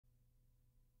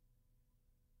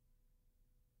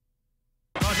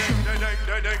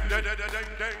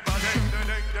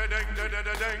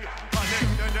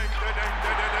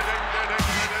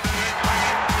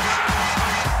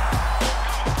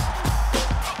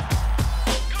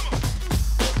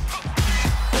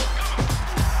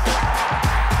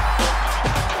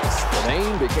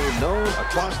name became known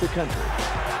across the country.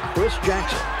 Chris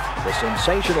Jackson, the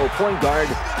sensational point guard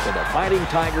for the Fighting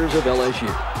Tigers of LSU.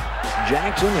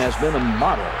 Jackson has been a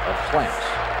model of class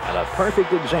and a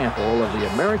perfect example of the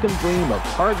American dream of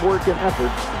hard work and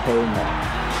effort paying off.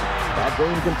 That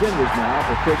dream continues now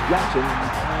for Chris Jackson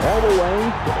all the way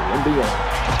to the NBA.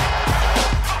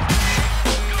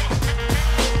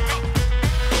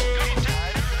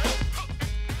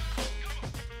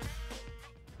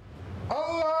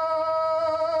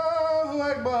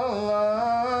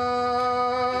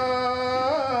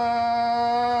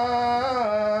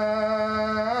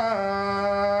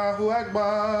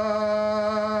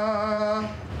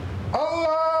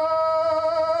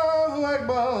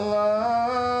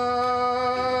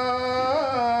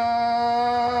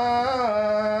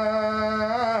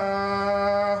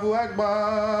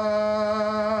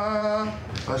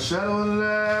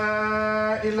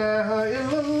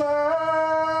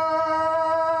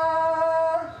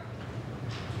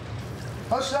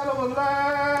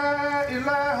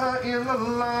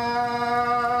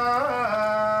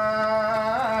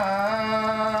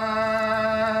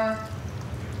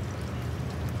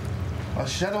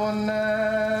 أشهد أن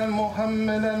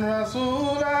محمدا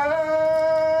رسول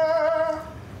الله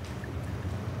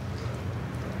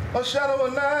أشهد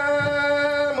أن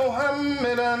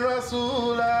محمدا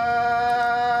رسول الله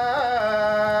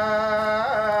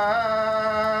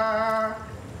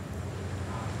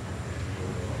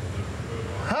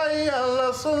حي على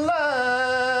الصلاة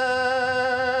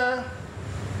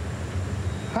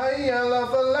حي على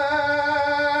الفلاح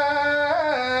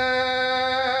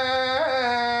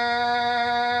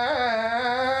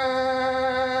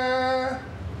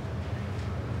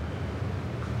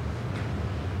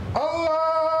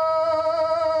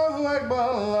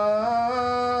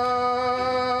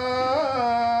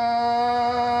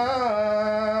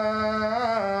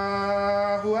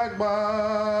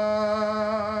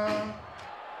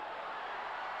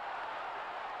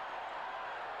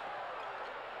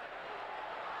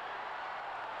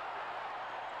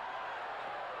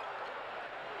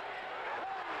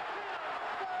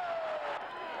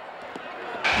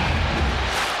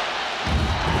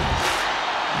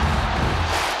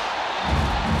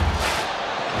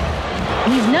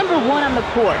He's number one on the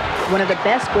court, one of the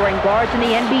best scoring guards in the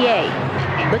NBA.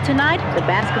 But tonight, the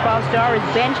basketball star is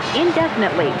benched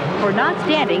indefinitely for not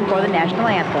standing for the national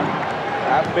anthem.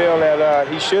 I feel that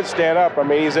he should stand up. I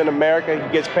mean, he's in America. He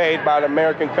gets paid by the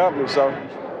American company, so.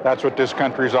 That's what this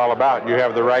country is all about. You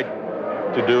have the right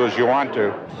to do as you want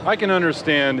to. I can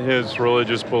understand his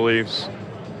religious beliefs,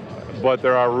 but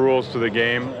there are rules to the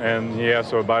game, and he has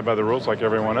to abide by the rules like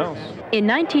everyone else. In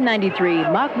 1993,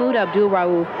 Mahmoud Abdul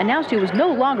Rauf announced he was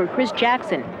no longer Chris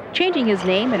Jackson, changing his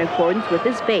name in accordance with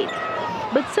his faith.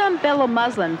 But some fellow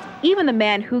Muslims, even the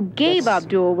man who gave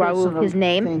Abdul Rauf his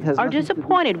name, are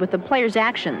disappointed with the player's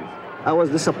actions. I was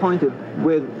disappointed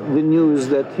with the news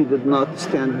that he did not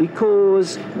stand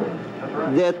because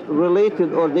that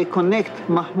related or they connect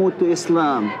Mahmoud to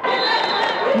Islam.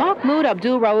 Mahmoud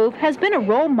Abdul Rauf has been a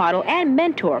role model and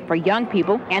mentor for young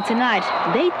people, and tonight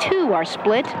they too are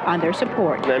split on their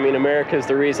support. I mean, America is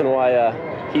the reason why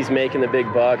he's making the big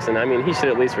bucks, and I mean, he should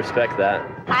at least respect that.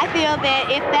 I feel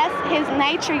that if that's his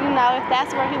nature, you know, if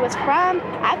that's where he was from,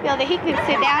 I feel that he can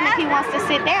sit down if he wants to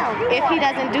sit down. If he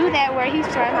doesn't do that where he's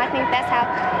from, I think that's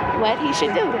what he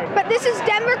should do. But this is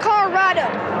Denver, Colorado.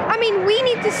 I mean, we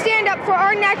need to stand up for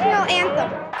our national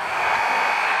anthem.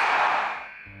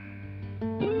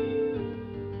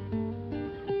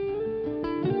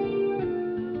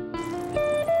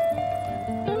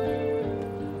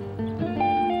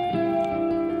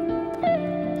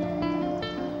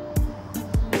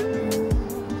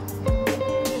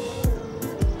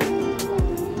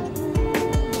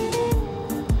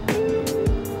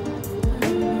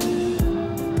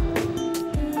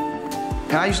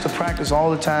 And I used to practice all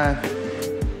the time,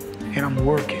 and I'm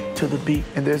working to the beat,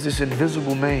 and there's this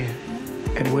invisible man,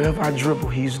 and wherever I dribble,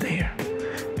 he's there.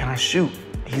 And I shoot,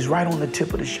 he's right on the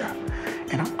tip of the shot.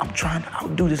 And I'm trying to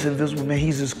outdo this invisible man.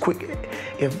 He's as quick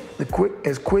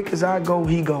as I go,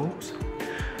 he goes.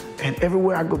 And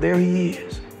everywhere I go, there he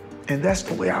is. And that's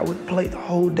the way I would play the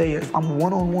whole day. I'm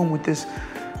one-on-one with this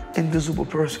invisible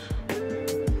person.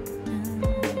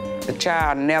 The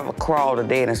child never crawled a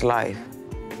day in his life.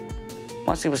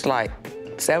 Once he was like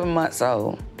 7 months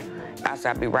old, I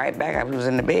said I'd be right back. I was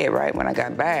in the bed right when I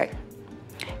got back.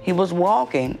 He was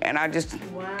walking, and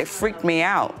it freaked me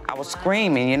out. I was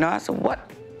screaming, you know. I said,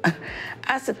 what?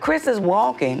 I said, Chris is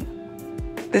walking.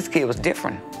 This kid was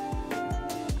different.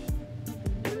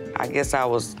 I guess I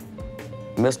was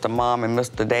Mr. Mom and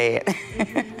Mr. Dad.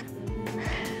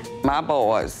 My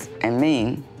boys and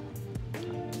me,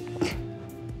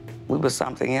 we were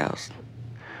something else.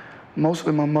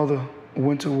 Mostly my mother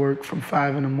went to work from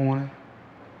 5 in the morning.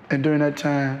 And during that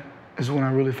time is when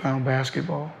I really found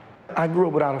basketball. I grew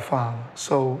up without a father,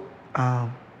 so,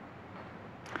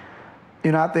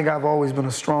 you know, I think I've always been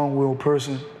a strong-willed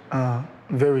person,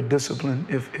 very disciplined.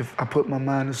 If I put my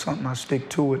mind to something, I stick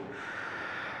to it.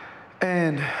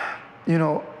 And, you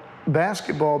know,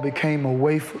 basketball became a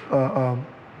way for,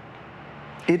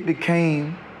 it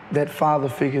became that father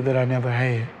figure that I never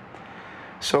had.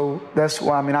 So that's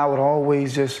why, I mean, I would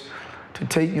always just, to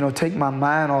take my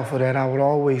mind off of that, I would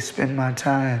always spend my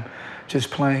time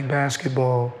just playing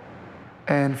basketball.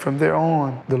 And from there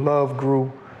on, the love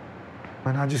grew,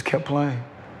 and I just kept playing.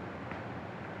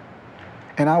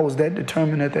 And I was that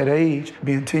determined at that age,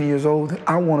 being 10 years old, that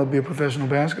I want to be a professional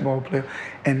basketball player,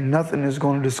 and nothing is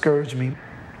going to discourage me.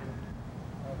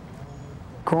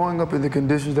 Growing up in the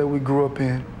conditions that we grew up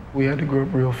in, we had to grow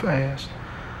up real fast.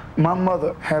 My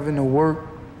mother having to work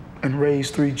and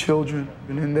raise 3 children,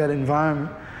 and in that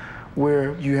environment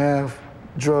where you have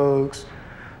drugs,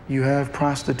 you have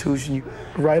prostitution,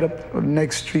 right up the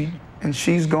next street, and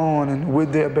she's gone, and we're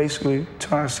there basically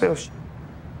to ourselves.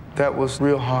 That was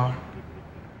real hard.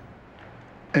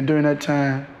 And during that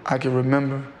time, I can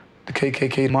remember the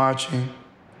KKK marching.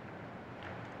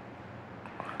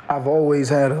 I've always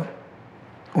had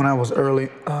when I was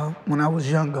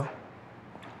younger,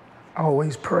 I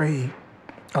always prayed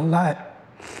a lot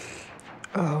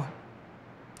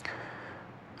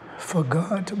for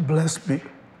God to bless me.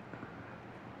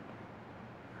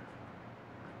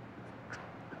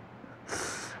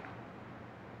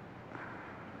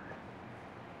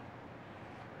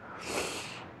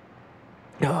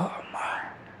 Oh, my.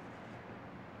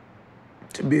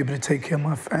 To be able to take care of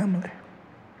my family.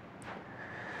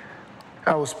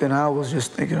 I would spend hours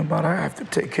just thinking about I have to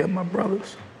take care of my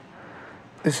brothers.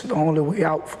 This is the only way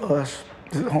out for us.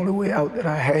 This is the only way out that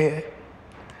I had.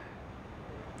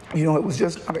 You know, it was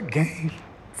just not a game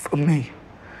for me.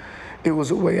 It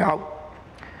was a way out.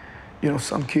 You know,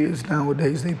 some kids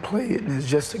nowadays, they play it and it's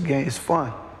just a game, it's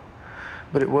fun.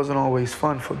 But it wasn't always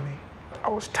fun for me. I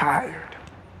was tired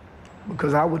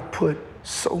because I would put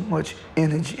so much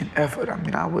energy and effort. I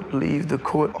mean, I would leave the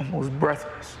court almost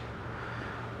breathless.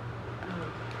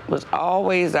 Was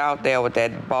always out there with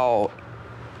that ball.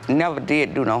 Never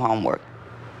did do no homework.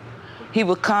 He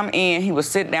would come in, he would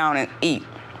sit down and eat.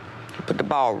 Put the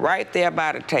ball right there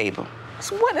by the table.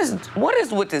 So what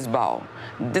is with this ball?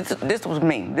 This was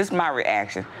me. This is my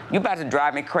reaction. You about to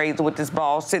drive me crazy with this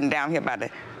ball, sitting down here by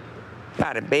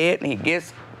the bed, and he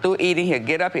gets through eating, he'll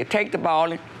get up, he'll take the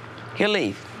ball, and he'll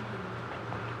leave.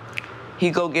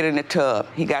 He go get in the tub.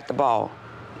 He got the ball.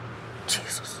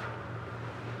 Jesus.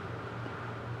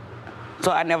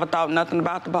 So I never thought nothing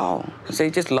about the ball. I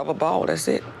said, just love a ball, that's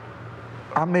it.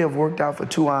 I may have worked out for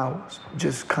 2 hours,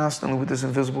 just constantly with this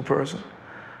invisible person.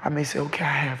 I may say, okay, I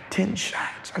have 10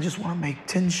 shots. I just want to make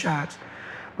 10 shots.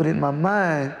 But in my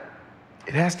mind,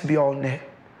 it has to be all net.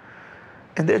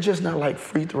 And they're just not like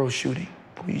free throw shooting,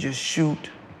 where you just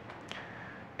shoot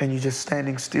and you're just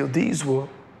standing still. These were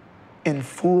in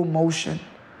full motion,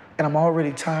 and I'm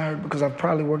already tired because I've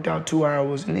probably worked out 2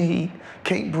 hours in the heat,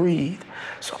 can't breathe.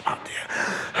 So I'm out there,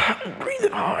 I'm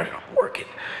breathing hard, and I'm working,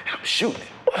 and I'm shooting.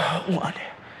 One.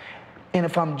 And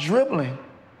if I'm dribbling,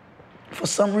 for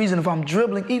some reason, if I'm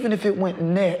dribbling, even if it went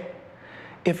net,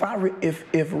 if I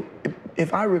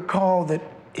recall that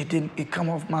it come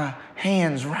off my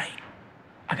hands right,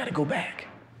 I gotta go back.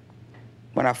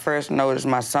 When I first noticed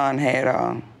my son had,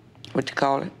 what you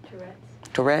call it?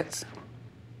 Tourette's.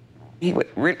 He would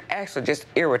actually just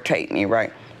irritate me,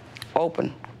 right?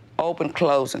 Open,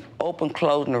 closing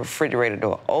the refrigerator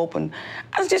door, open.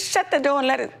 I just shut the door and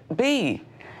let it be.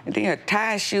 And then he'd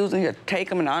tie his shoes and he'd take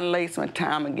them and unlace them and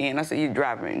tie them again. I said, you're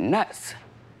driving me nuts.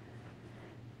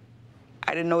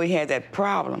 I didn't know he had that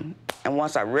problem. And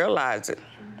once I realized it,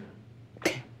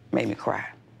 it made me cry.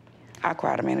 I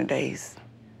cried a many days.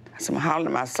 I said, I'm hollering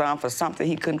at my son for something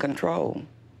he couldn't control.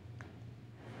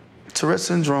 Tourette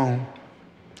Syndrome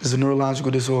is a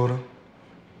neurological disorder.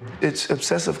 It's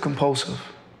obsessive compulsive.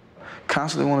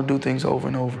 Constantly want to do things over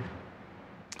and over.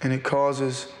 And it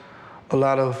causes a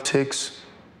lot of tics.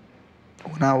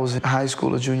 When I was in high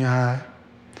school or junior high,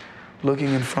 looking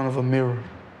in front of a mirror,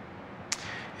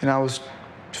 and I was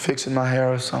fixing my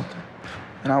hair or something,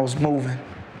 and I was moving.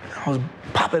 I was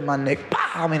popping my neck, pop!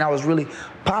 I mean, I was really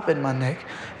popping my neck,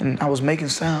 and I was making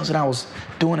sounds, and I was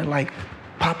doing it like,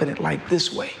 popping it like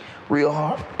this way, real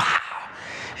hard, pow.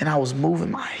 And I was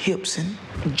moving my hips and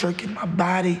jerking my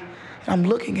body, and I'm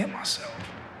looking at myself.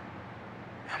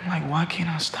 I'm like, why can't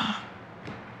I stop?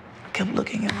 I kept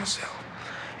looking at myself,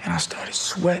 and I started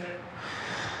sweating,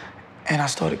 and I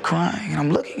started crying, and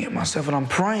I'm looking at myself, and I'm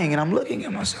praying, and I'm looking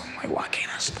at myself. I'm like, why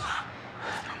can't I stop?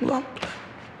 I'm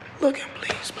looking,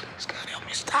 please, God, help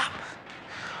me stop.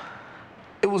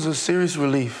 It was a serious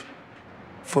relief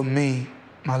for me,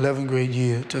 my 11th grade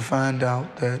year, to find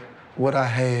out that what I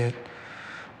had,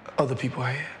 other people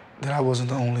had, that I wasn't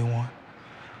the only one.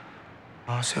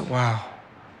 I said, wow,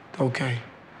 okay,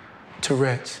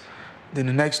 Tourette's. Then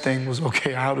the next thing was,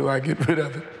 okay, how do I get rid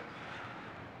of it?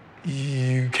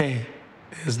 You can't.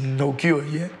 There's no cure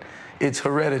yet. It's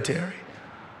hereditary.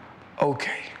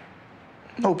 Okay,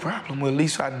 no problem. Well, at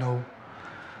least I know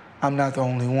I'm not the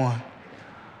only one.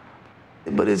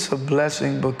 But it's a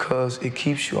blessing because it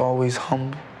keeps you always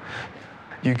humble.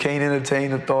 You can't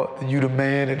entertain the thought that you're the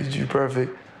man and that you're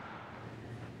perfect.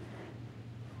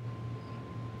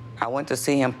 I went to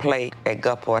see him play at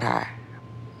Gulfport High.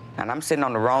 And I'm sitting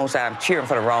on the wrong side. I'm cheering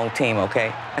for the wrong team,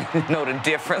 okay? You know the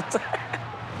difference?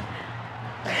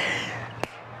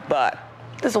 But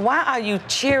listen, why are you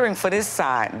cheering for this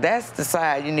side? That's the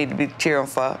side you need to be cheering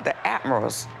for, the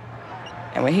Admirals.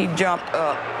 And when he jumped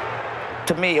up,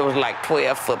 to me, it was like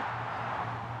 12 foot.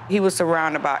 He was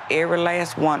surrounded by every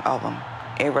last one of them,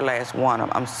 every last one of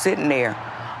them. I'm sitting there,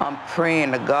 I'm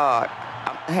praying to God.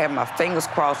 I had my fingers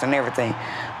crossed and everything.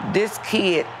 This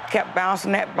kid kept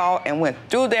bouncing that ball and went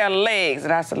through their legs.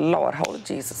 And I said, Lord, holy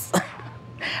Jesus.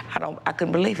 I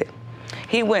couldn't believe it.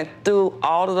 He went through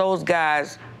all of those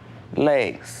guys'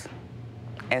 legs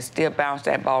and still bounced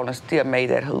that ball and still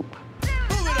made that hoop.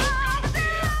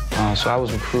 So I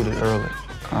was recruited early.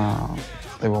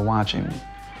 They were watching me.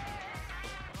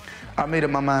 I made up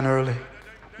my mind early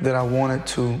that I wanted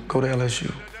to go to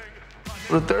LSU.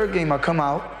 For the third game, I come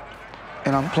out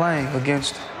and I'm playing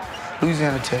against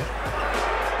Louisiana Tech.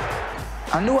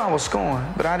 I knew I was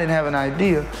scoring, but I didn't have an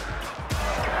idea.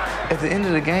 At the end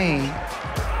of the game,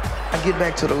 I get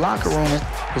back to the locker room.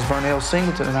 It was Vernell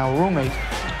Singleton and our roommate.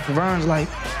 Vern's like,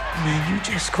 man, you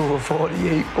just scored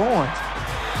 48 points.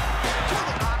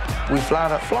 We fly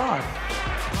to Florida.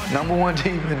 #1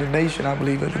 team in the nation, I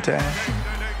believe, at the time.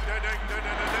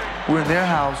 We're in their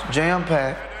house,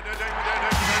 jam-packed.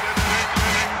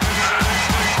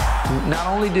 Not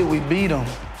only did we beat them,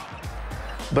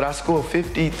 but I scored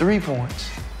 53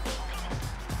 points.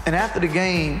 And after the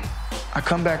game, I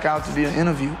come back out to be an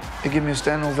interview. They give me a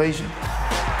standing ovation.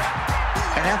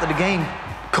 And after the game,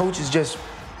 coach is just,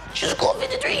 you scored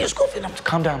 53, you scored 53. I'm just,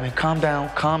 calm down, man, calm down,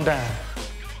 calm down.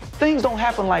 Things don't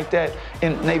happen like that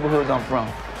in neighborhoods I'm from.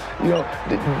 You know,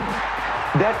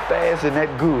 that fast and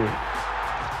that good.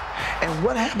 And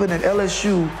what happened at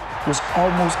LSU was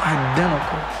almost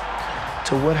identical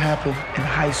to what happened in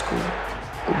high school.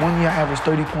 One year I averaged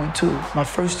 30.2. My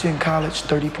first year in college,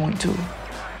 30.2.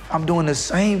 I'm doing the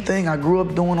same thing I grew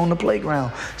up doing on the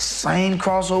playground. Same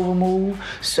crossover move,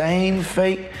 same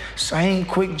fake, same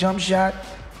quick jump shot.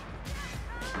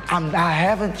 I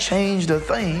haven't changed a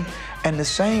thing, and the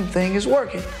same thing is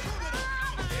working.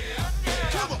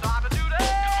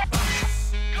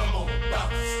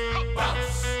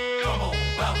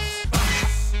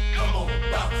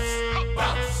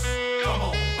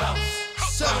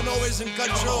 Always in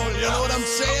control, you know what I'm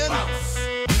saying?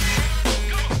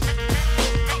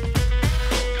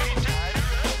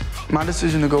 My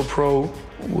decision to go pro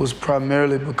was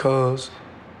primarily because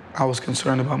I was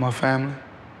concerned about my family.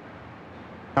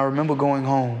 I remember going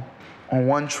home on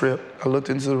one trip. I looked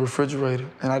into the refrigerator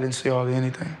and I didn't see hardly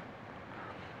anything.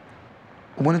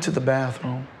 I went into the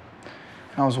bathroom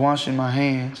and I was washing my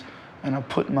hands and I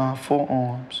put my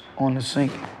forearms on the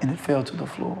sink and it fell to the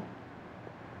floor.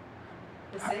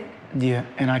 Yeah,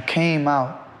 and I came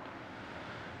out,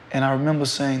 and I remember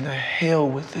saying, "The hell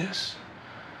with this."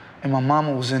 And my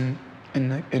mama was in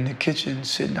the kitchen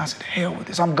sitting. I said, "Hell with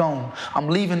this. I'm gone. I'm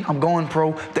leaving. I'm going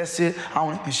pro. That's it."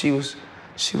 And she was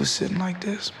sitting like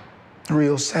this,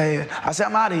 real sad. I said,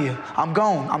 "I'm out of here. I'm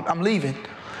gone. I'm leaving."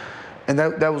 And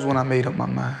that was when I made up my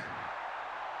mind.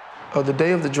 The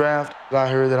day of the draft, I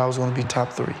heard that I was going to be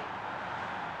top 3,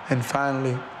 and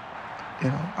finally, you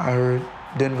know, I heard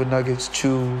Denver Nuggets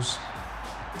choose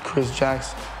Chris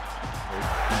Jackson.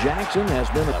 Jackson has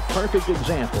been a perfect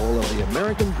example of the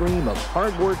American dream of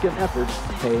hard work and effort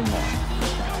paying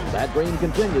off. That dream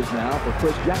continues now for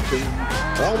Chris Jackson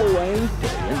all the way to the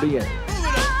NBA.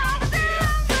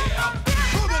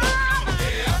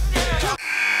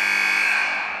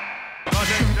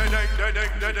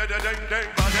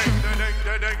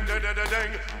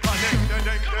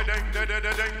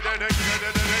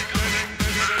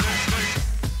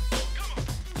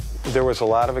 There was a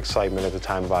lot of excitement at the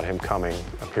time about him coming.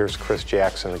 Here's Chris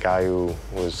Jackson, the guy who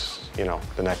was, you know,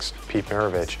 the next Pete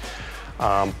Maravich.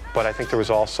 But I think there was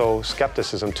also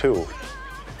skepticism, too.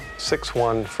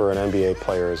 6'1" for an NBA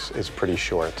player is pretty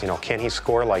short. You know, can he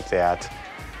score like that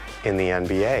in the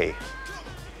NBA?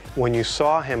 When you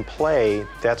saw him play,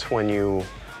 that's when you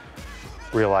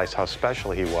realized how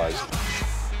special he was.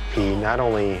 He not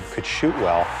only could shoot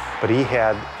well, but he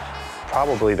had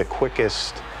probably the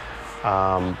quickest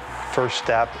first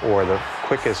step or the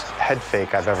quickest head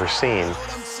fake I've ever seen.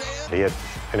 He had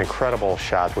an incredible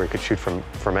shot where he could shoot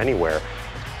from anywhere.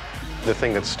 The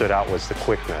thing that stood out was the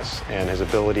quickness and his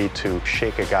ability to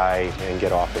shake a guy and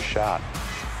get off his shot.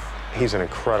 He's an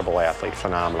incredible athlete,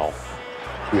 phenomenal.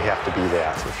 You have to be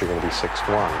that if you're going to be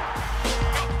 6'1".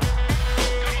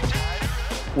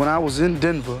 When I was in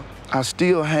Denver, I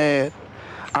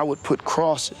would put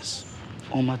crosses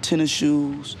on my tennis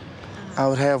shoes. I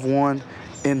would have one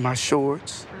in my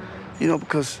shorts, you know,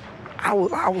 because I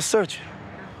was searching.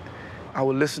 I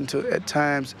would listen to, at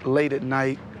times, late at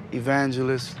night,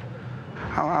 evangelists.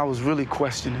 I was really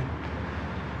questioning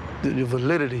the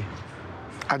validity.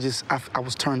 I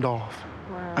was turned off.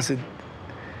 Wow. I said,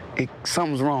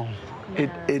 something's wrong. Yeah.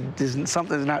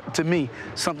 Something's not, to me,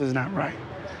 something's not right.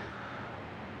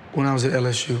 When I was at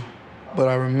LSU, but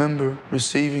I remember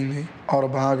receiving the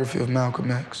autobiography of Malcolm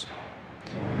X.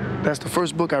 That's the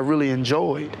first book I really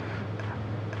enjoyed.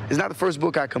 It's not the first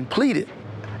book I completed.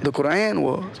 The Quran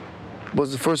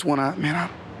was the first one I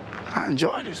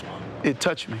enjoyed this book. It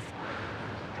touched me.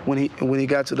 When he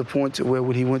got to the point to where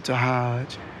when he went to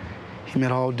Hajj, he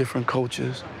met all different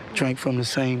cultures, drank from the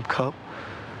same cup,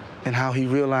 and how he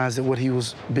realized that what he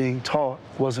was being taught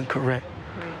wasn't correct.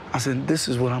 I said, this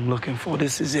is what I'm looking for,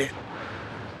 this is it.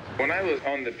 When I was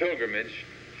on the pilgrimage,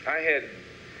 I had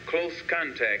close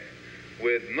contact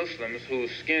with Muslims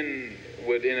whose skin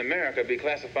would in America be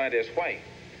classified as white,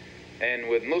 and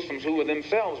with Muslims who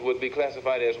themselves would be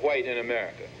classified as white in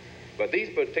America. But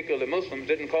these particular Muslims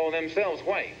didn't call themselves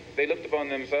white. They looked upon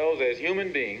themselves as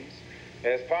human beings,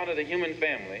 as part of the human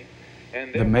family.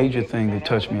 And the major thing that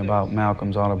touched me about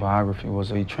Malcolm's autobiography was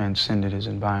that he transcended his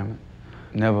environment,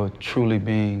 never truly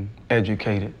being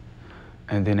educated,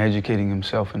 and then educating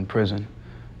himself in prison.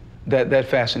 That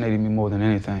fascinated me more than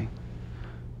anything.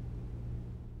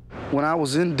 When I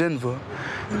was in Denver,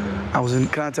 I was in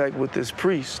contact with this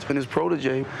priest and his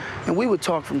protege, and we would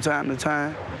talk from time to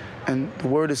time, and the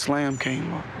word Islam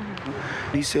came up.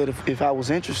 He said if I was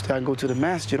interested, I'd go to the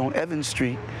masjid on Evans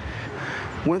Street.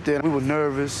 Went there, we were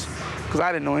nervous, because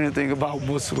I didn't know anything about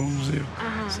Muslims.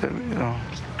 Said, you know,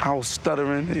 I was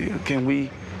stuttering. Can we,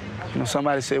 you know,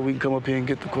 somebody said we can come up here and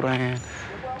get the Quran.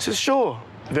 I said, sure.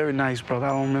 Very nice brother, I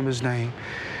don't remember his name.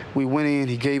 We went in,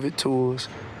 he gave it to us.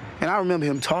 And I remember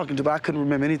him talking to me, but I couldn't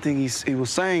remember anything he was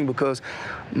saying because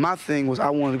my thing was I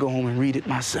wanted to go home and read it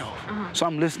myself. So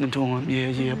I'm listening to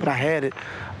him, but I had it.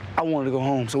 I wanted to go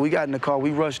home. So we got in the car,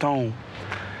 we rushed home.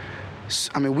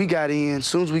 I mean, we got in, as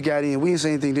soon as we got in, we didn't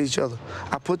say anything to each other.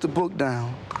 I put the book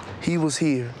down, he was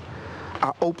here.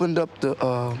 I opened up the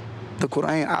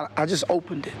Quran, I just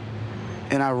opened it.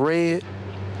 And I read,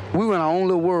 we were in our own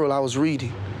little world, I was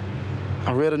reading.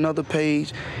 I read another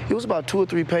page. It was about 2 or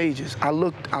 3 pages. I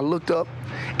looked up,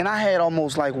 and I had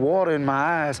almost like water in my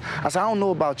eyes. I said, I don't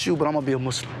know about you, but I'm gonna be a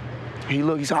Muslim. He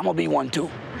looked, he said, I'm gonna be one too.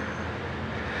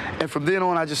 And from then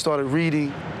on, I just started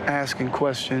reading, asking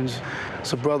questions.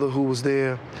 It's a brother who was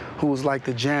there, who was like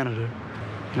the janitor.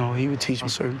 You know, he would teach me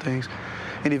certain things.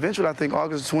 And eventually, I think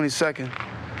August 22nd,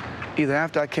 either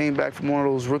after I came back from one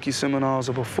of those rookie seminars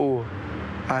or before,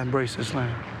 I embraced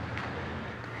Islam.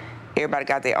 Everybody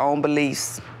got their own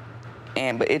beliefs,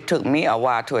 but it took me a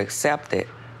while to accept it.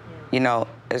 You know,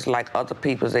 it's like other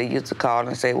people, they used to call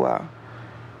and say, well,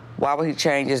 why would he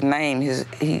change his name?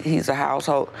 He's a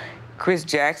household. Chris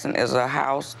Jackson is a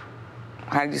how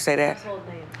did you say that? Household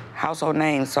name. Household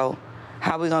name, so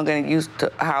how are we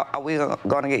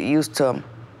gonna get used to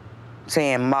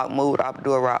saying Mahmoud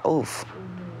Abdul Rauf?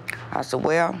 I said,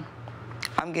 well,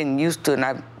 I'm getting used to it, and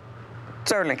I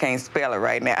certainly can't spell it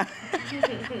right now.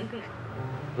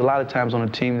 A lot of times on a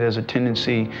team, there's a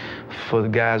tendency for the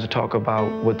guys to talk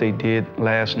about what they did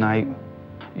last night.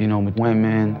 You know, with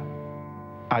women,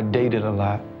 I dated a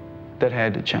lot. That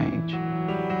had to change.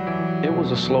 It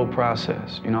was a slow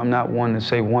process. You know, I'm not one to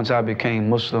say once I became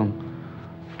Muslim,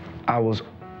 I was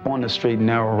on the straight and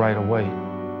narrow right away.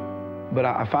 But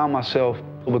I found myself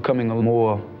becoming a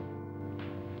more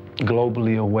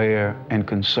globally aware and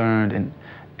concerned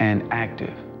and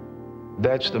active.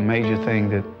 That's the major thing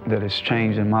that has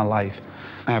changed in my life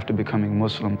after becoming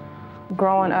Muslim.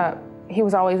 Growing up, he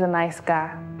was always a nice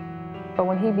guy. But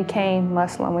when he became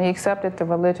Muslim, when he accepted the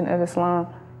religion of Islam,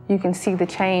 you can see the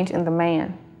change in the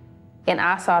man. And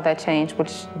I saw that change,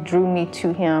 which drew me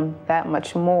to him that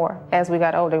much more as we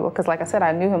got older. Because like I said,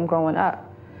 I knew him growing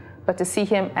up. But to see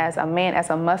him as a man, as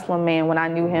a Muslim man, when I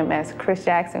knew him as Chris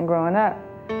Jackson growing up,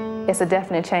 it's a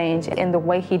definite change in the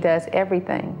way he does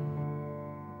everything.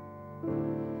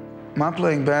 My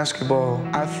playing basketball,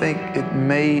 I think it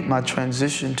made my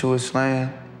transition to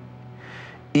Islam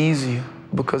easier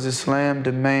because Islam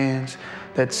demands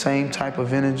that same type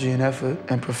of energy and effort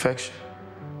and perfection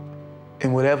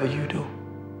in whatever you do.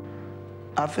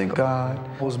 I think God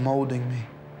was molding me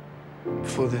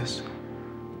for this.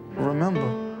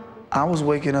 Remember, I was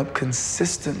waking up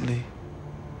consistently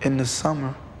in the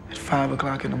summer at 5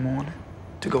 o'clock in the morning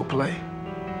to go play.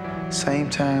 Same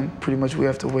time, pretty much we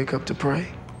have to wake up to pray.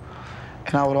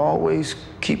 And I would always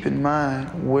keep in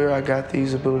mind where I got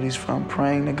these abilities from,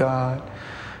 praying to God,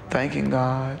 thanking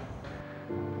God,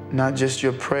 not just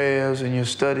your prayers and your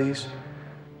studies,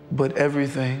 but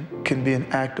everything can be an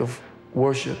act of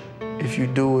worship if you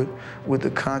do it with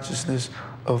the consciousness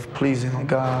of pleasing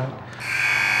God.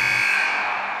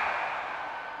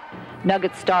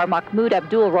 Nuggets star Mahmoud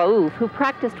Abdul Rauf, who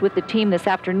practiced with the team this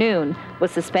afternoon,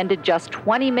 was suspended just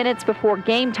 20 minutes before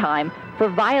game time for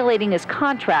violating his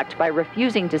contract by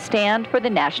refusing to stand for the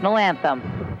national anthem.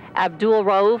 Abdul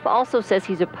Rauf also says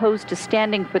he's opposed to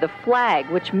standing for the flag,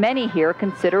 which many here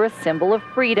consider a symbol of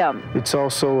freedom. It's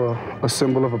also a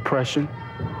symbol of oppression,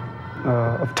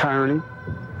 of tyranny.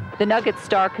 The Nuggets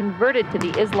star converted to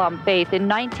the Islam faith in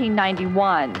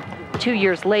 1991. 2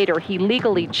 years later, he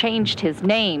legally changed his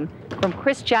name from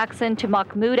Chris Jackson to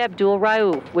Mahmoud Abdul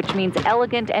Rauf, which means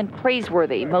elegant and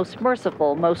praiseworthy, most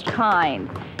merciful, most kind.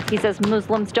 He says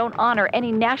Muslims don't honor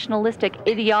any nationalistic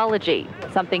ideology,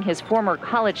 something his former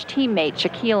college teammate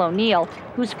Shaquille O'Neal,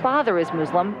 whose father is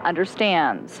Muslim,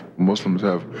 understands. Muslims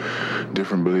have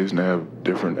different beliefs and they have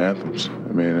different anthems.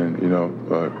 I mean, and, you know,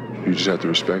 you just have to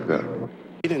respect that.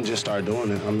 He didn't just start doing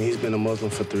it. I mean, he's been a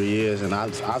Muslim for 3 years, and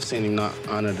I've seen him not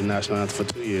honor the national anthem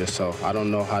for 2 years, so I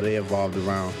don't know how they evolved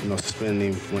around, you know,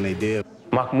 suspending him when they did.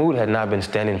 Mahmoud had not been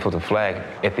standing for the flag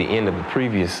at the end of the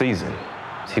previous season.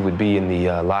 He would be in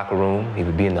the locker room, he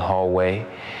would be in the hallway,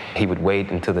 he would wait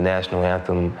until the national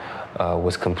anthem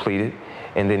was completed,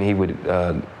 and then he would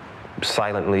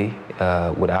silently,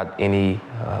 without any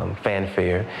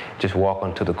fanfare, just walk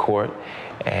onto the court,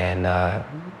 and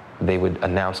they would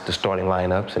announce the starting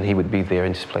lineups, and he would be there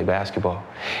and just play basketball.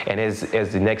 And as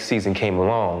the next season came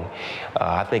along,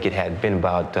 I think it had been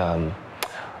about,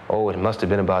 it must have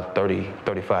been about 30,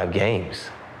 35 games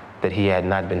that he had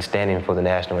not been standing for the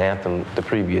national anthem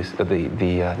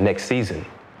the next season.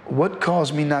 What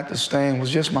caused me not to stand was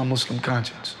just my Muslim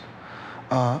conscience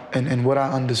and what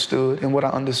I understood and what I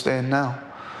understand now.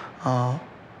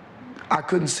 I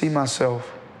couldn't see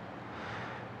myself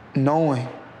knowing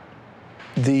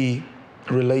the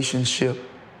relationship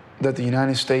that the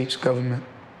United States government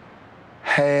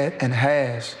had and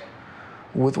has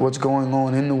with what's going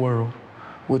on in the world,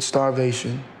 with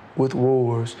starvation, with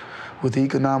wars, with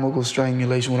economical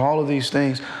strangulation, with all of these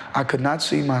things. I could not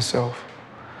see myself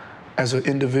as an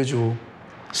individual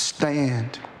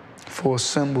stand for a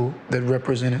symbol that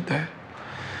represented that.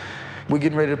 We're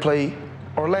getting ready to play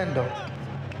Orlando.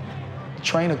 The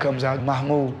trainer comes out,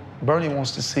 Mahmoud, Bernie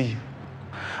wants to see you.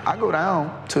 I go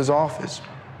down to his office.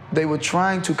 They were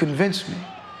trying to convince me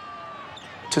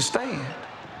to stand.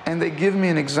 And they give me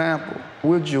an example.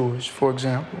 We're Jewish, for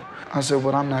example. I said,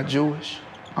 well, I'm not Jewish.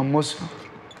 I'm Muslim.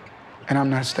 And I'm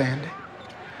not standing.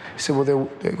 He said, well,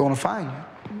 they're going to fine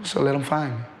you. So let them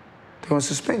fine me. They're going to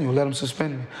suspend you. Let them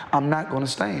suspend me. I'm not going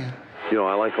to stand. You know,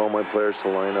 I like all my players to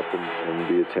line up and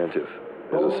be attentive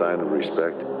as a sign of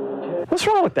respect. What's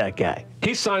wrong with that guy?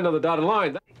 He signed on the dotted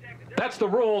line. That's the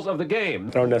rules of the game.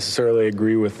 I don't necessarily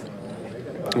agree with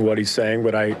what he's saying,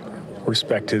 but I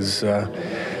respect his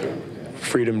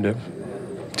freedom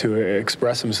to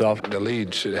express himself. The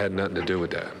lead had nothing to do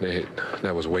with that.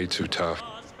 That was way too tough.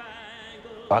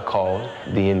 I called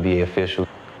the NBA official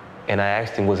and I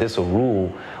asked him, was this a rule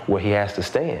where he has to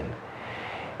stand?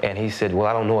 And he said, well,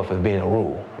 I don't know if it's been a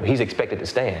rule. He's expected to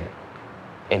stand.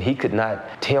 And he could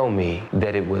not tell me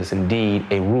that it was indeed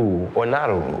a rule or not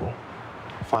a rule.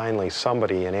 Finally,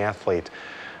 somebody, an athlete,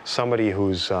 somebody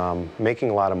who's making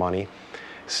a lot of money,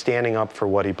 standing up for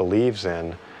what he believes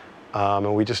in,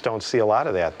 and we just don't see a lot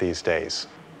of that these days.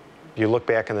 You look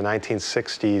back in the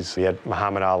 1960s, you had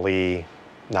Muhammad Ali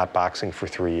not boxing for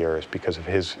 3 years because of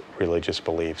his religious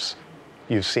beliefs.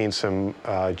 You've seen some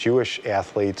Jewish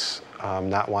athletes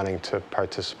not wanting to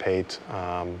participate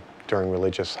during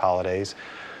religious holidays.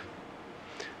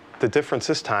 The difference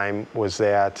this time was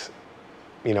that,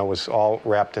 you know, it was all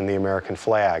wrapped in the American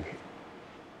flag.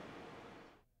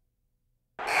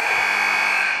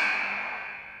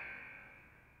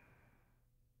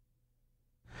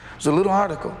 There's a little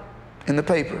article in the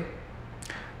paper.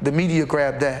 The media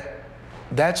grabbed that.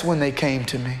 That's when they came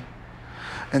to me.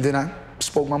 And then I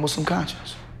spoke my Muslim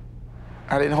conscience.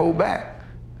 I didn't hold back.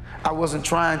 I wasn't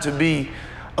trying to be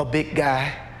a big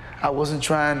guy. I wasn't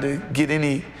trying to get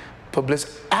any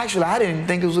publicity. Actually, I didn't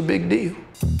think it was a big deal.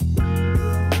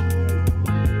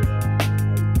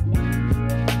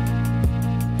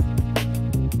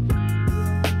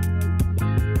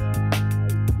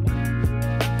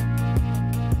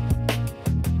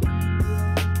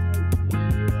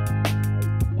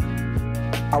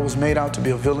 I was made out to be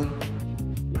a villain.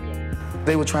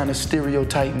 They were trying to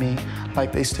stereotype me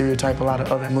like they stereotype a lot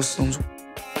of other Muslims.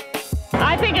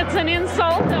 I think it's an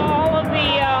insult to all of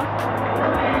the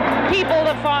people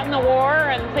that fought in the war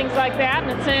and things like that,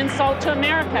 and it's an insult to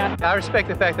America. I respect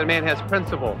the fact that a man has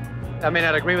principle. I may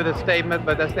not agree with his statement,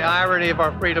 but that's the irony of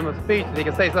our freedom of speech, that he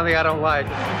can say something I don't like.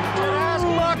 Ask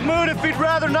Mahmoud if he'd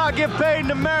rather not get paid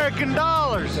in American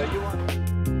dollars.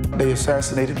 They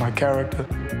assassinated my character.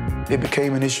 It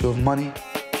became an issue of money.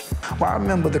 Well, I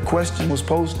remember the question was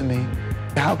posed to me,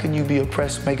 how can you be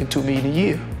oppressed making $2 million a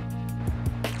year?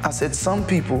 I said, some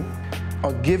people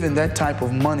are given that type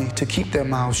of money to keep their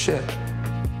mouths shut.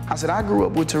 I said, I grew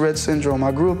up with Tourrette Syndrome.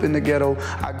 I grew up in the ghetto.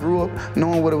 I grew up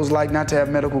knowing what it was like not to have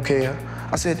medical care.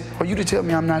 I said, are you to tell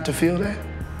me I'm not to feel that?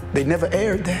 They never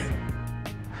aired that.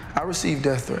 I received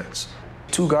death threats.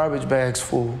 2 garbage bags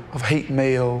full of hate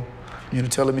mail, you know,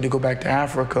 telling me to go back to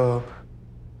Africa.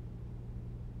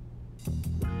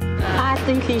 I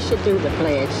think he should do the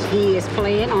pledge. He is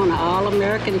playing on an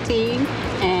all-American team,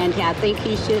 and I think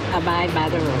he should abide by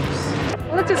the rules.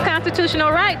 Well, it's his constitutional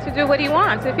right to do what he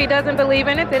wants. If he doesn't believe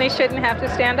in it, then he shouldn't have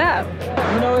to stand up.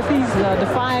 You know, if he's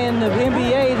defying the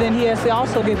NBA, then he has to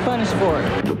also get punished for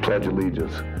it. The Pledge of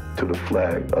Allegiance to the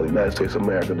flag of the United States of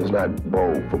America does not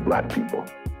bode for black people.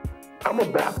 I'm a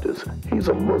Baptist. He's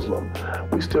a Muslim.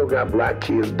 We still got black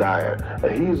kids dying,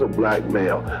 and he's a black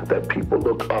male that people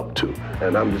look up to.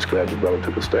 And I'm just glad the brother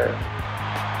took a stand.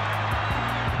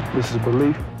 This is a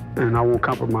belief, and I won't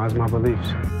compromise my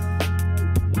beliefs.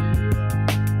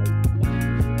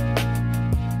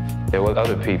 There were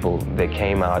other people that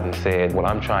came out and said, well,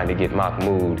 I'm trying to get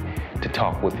Mahmoud to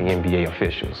talk with the NBA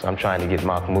officials. I'm trying to get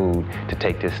Mahmoud to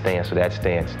take this stance or that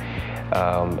stance.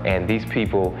 And these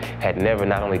people had never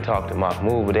not only talked to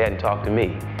Mahmoud, but they hadn't talked to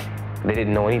me. They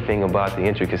didn't know anything about the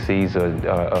intricacies or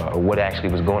what actually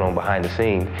was going on behind the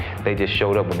scenes. They just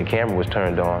showed up when the camera was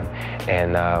turned on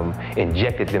and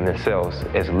injected them themselves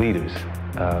as leaders.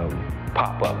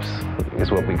 Pop-ups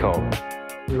is what we call them.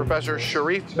 Professor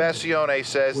Sharif Bassione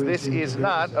says this is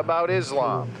not about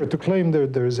Islam. To claim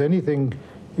that there's anything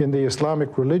in the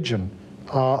Islamic religion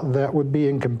that would be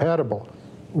incompatible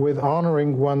with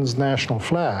honoring one's national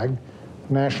flag,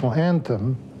 national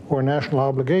anthem, or national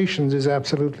obligations is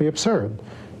absolutely absurd.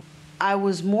 I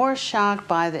was more shocked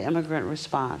by the immigrant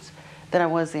response than I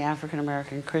was the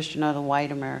African-American Christian or the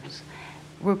white Americans.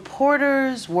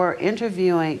 Reporters were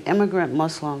interviewing immigrant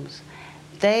Muslims.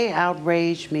 They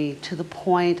outraged me to the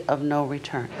point of no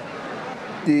return.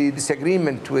 The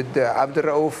disagreement with Abdul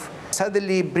Rauf,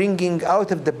 suddenly bringing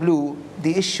out of the blue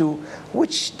the issue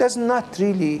which does not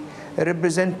really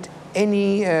represent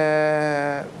any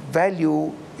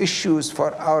value issues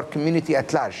for our community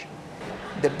at large.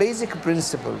 The basic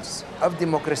principles of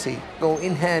democracy go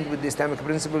in hand with the Islamic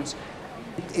principles.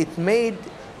 It made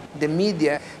the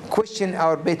media question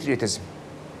our patriotism,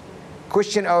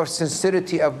 question our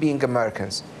sincerity of being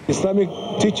Americans. Islamic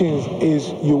teachings is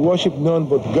you worship none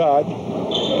but God,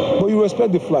 but you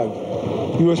respect the flag.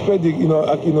 You respect the,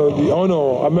 the honor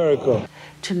of America.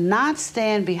 To not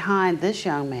stand behind this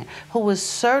young man, who was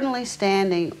certainly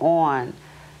standing on,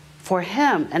 for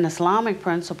him, an Islamic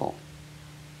principle,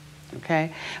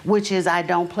 okay, which is I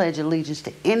don't pledge allegiance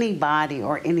to anybody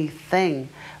or anything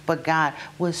but God,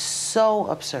 was so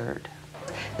absurd.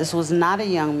 This was not a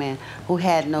young man who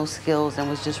had no skills and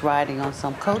was just riding on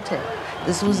some coattail.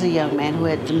 This was a young man who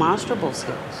had demonstrable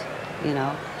skills, you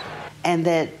know, and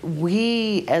that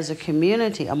we as a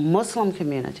community, a Muslim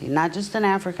community, not just an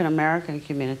African-American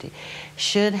community,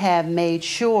 should have made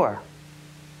sure,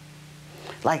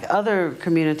 like other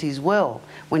communities will,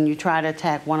 when you try to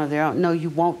attack one of their own, no, you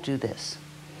won't do this.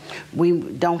 We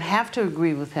don't have to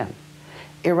agree with him.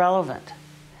 Irrelevant.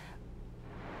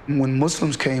 When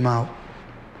Muslims came out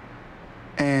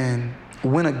and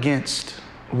went against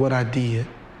what I did,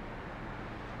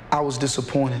 I was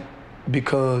disappointed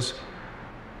because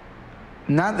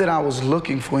not that I was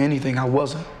looking for anything, I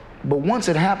wasn't. But once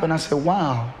it happened, I said,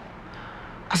 wow.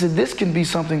 I said, this can be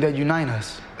something that unites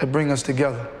us, that bring us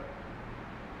together.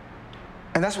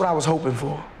 And that's what I was hoping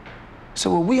for.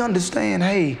 So when we understand,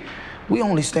 hey, we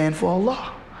only stand for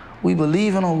Allah. We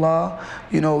believe in Allah.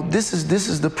 You know, this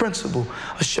is the principle.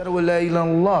 Ashhadu an la ilaha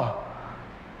illallah.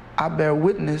 I bear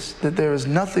witness that there is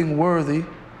nothing worthy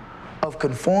of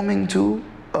conforming to,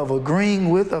 of agreeing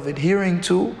with, of adhering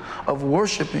to, of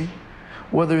worshiping,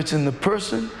 whether it's in the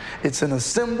person, it's in a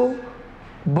symbol,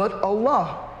 but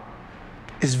Allah.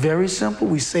 It's very simple.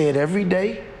 We say it every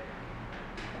day.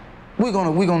 We're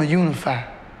gonna unify.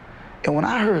 And when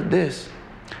I heard this,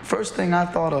 first thing I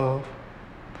thought of,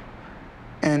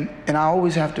 and I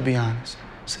always have to be honest,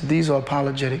 so these are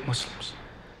apologetic Muslims.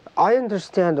 I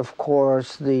understand, of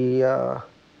course, the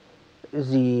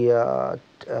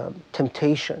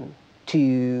temptation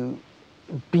to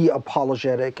be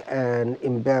apologetic and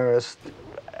embarrassed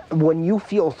when you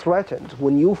feel threatened,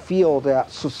 when you feel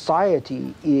that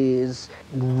society is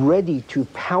ready to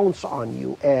pounce on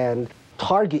you and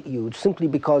target you simply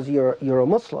because you're a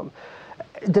Muslim.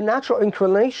 The natural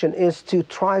inclination is to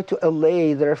try to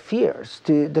allay their fears.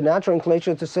 The natural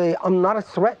inclination is to say, I'm not a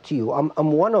threat to you,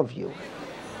 I'm one of you.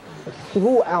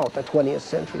 Throughout the 20th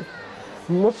century,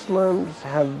 Muslims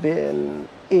have been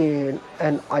in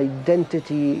an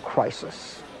identity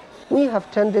crisis. We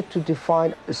have tended to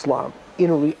define Islam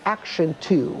in reaction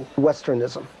to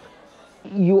Westernism.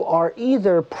 You are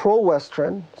either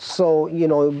pro-Western, so, you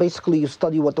know, basically you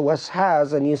study what the West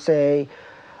has and you say,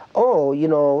 oh, you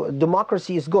know,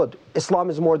 democracy is good. Islam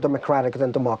is more democratic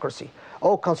than democracy.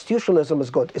 Oh, constitutionalism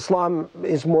is good. Islam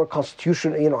is more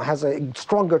constitutional, you know, has a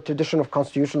stronger tradition of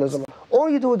constitutionalism. Or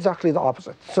you do exactly the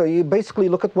opposite. So you basically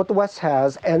look at what the West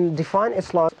has and define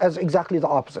Islam as exactly the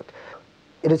opposite.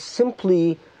 It is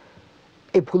simply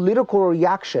a political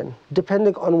reaction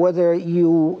depending on whether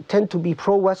you tend to be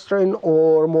pro-Western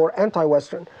or more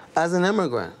anti-Western. As an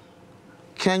immigrant,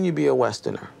 can you be a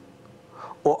Westerner?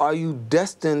 Or are you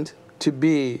destined to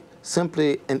be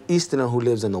simply an Easterner who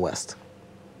lives in the West?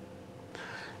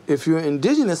 If you're an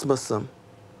indigenous Muslim,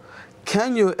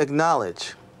 can you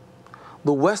acknowledge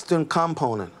the Western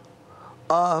component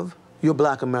of your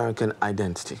Black American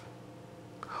identity?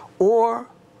 Or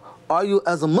are you,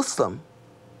 as a Muslim,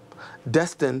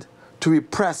 destined to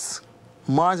repress,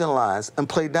 marginalize, and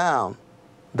play down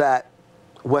that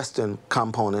Western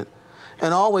component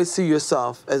and always see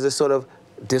yourself as a sort of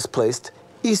displaced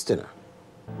Easterner?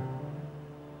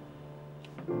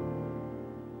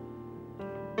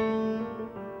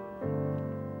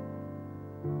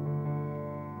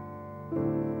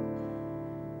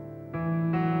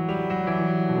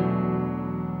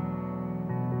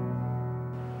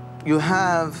 You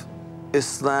have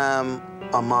Islam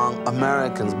among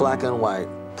Americans, black and white,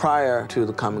 prior to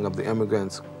the coming of the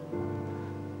immigrants.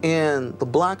 In the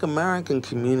Black American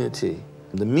community,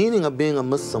 the meaning of being a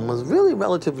Muslim was really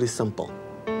relatively simple.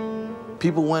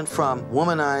 People went from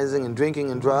womanizing and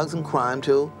drinking and drugs and crime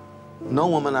to no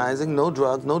womanizing, no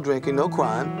drugs, no drinking, no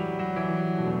crime.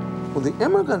 When the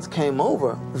immigrants came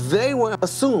over, they were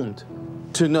assumed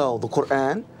to know the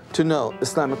Quran, to know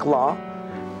Islamic law,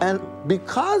 and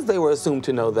because they were assumed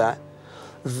to know that,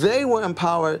 they were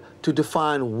empowered to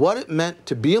define what it meant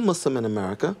to be a Muslim in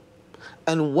America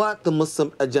and what the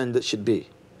Muslim agenda should be.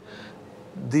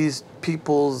 These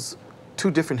people's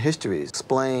two different histories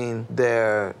explain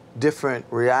their different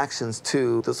reactions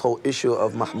to this whole issue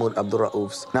of Mahmoud Abdul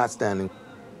Rauf's not standing.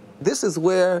 This is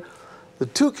where the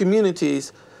two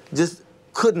communities just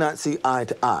could not see eye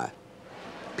to eye.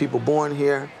 People born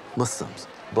here, Muslims,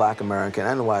 Black American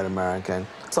and white American,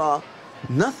 saw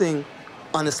nothing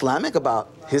un-Islamic about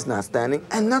his not standing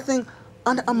and nothing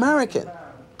un-American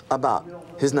about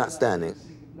his not standing.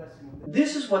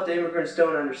 This is what the immigrants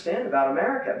don't understand about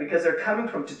America, because they're coming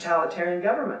from totalitarian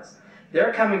governments.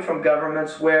 They're coming from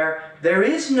governments where there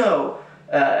is no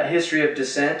history of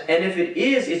dissent, and if it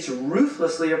is, it's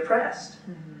ruthlessly oppressed.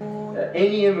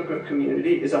 Any immigrant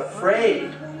community is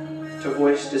afraid to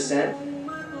voice dissent.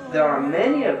 There are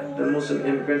many of the Muslim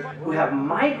immigrants who have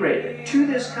migrated to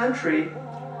this country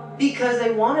because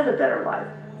they wanted a better life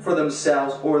for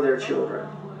themselves or their children.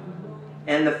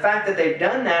 And the fact that they've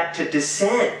done that to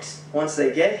dissent once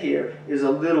they get here is a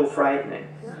little frightening.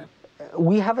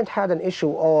 We haven't had an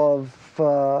issue of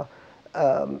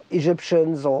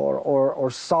Egyptians or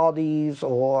Saudis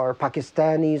or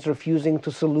Pakistanis refusing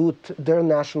to salute their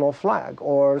national flag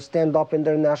or stand up in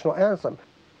their national anthem.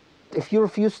 If you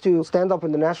refuse to stand up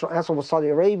in the national anthem of Saudi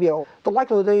Arabia, the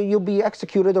likelihood that you'll be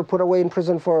executed or put away in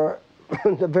prison for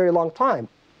a very long time.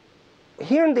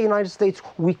 Here in the United States,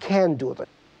 we can do that.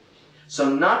 So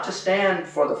not to stand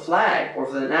for the flag or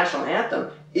for the national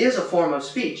anthem is a form of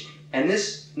speech. And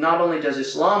this, not only does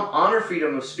Islam honor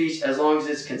freedom of speech as long as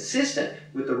it's consistent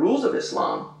with the rules of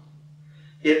Islam,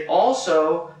 it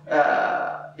also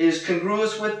is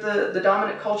congruous with the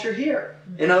dominant culture here.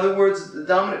 In other words, the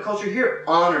dominant culture here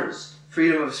honors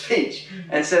freedom of speech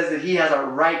and says that he has a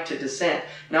right to dissent.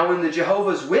 Now, when the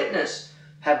Jehovah's Witnesses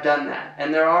have done that,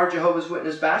 and there are Jehovah's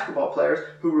Witness basketball players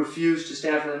who refuse to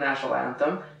stand for the national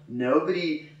anthem,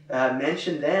 nobody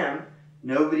mentioned them.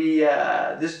 Nobody,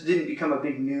 this didn't become a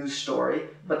big news story,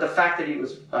 but the fact that he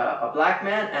was a black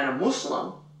man and a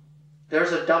Muslim,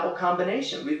 there's a double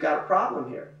combination. We've got a problem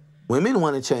here. Women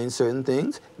want to change certain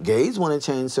things. Gays want to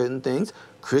change certain things.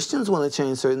 Christians want to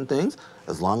change certain things,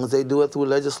 as long as they do it through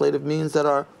legislative means that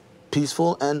are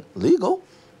peaceful and legal.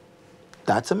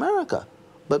 That's America.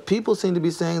 But people seem to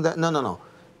be saying that, no.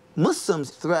 Muslims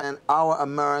threaten our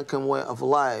American way of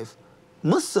life.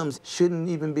 Muslims shouldn't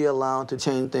even be allowed to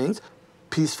change things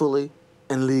peacefully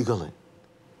and legally.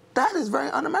 That is very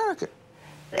un-American.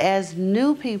 As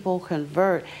new people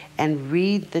convert and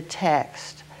read the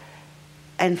text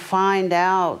and find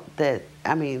out that,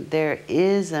 I mean, there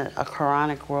is a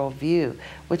Quranic worldview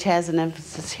which has an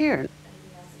emphasis here,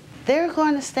 they're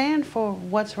going to stand for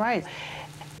what's right.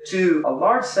 To a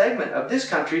large segment of this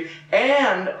country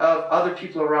and of other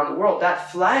people around the world,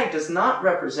 that flag does not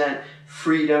represent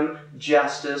freedom,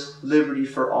 justice, liberty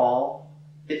for all.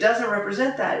 It doesn't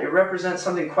represent that. It represents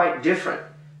something quite different.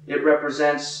 It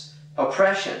represents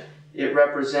oppression. It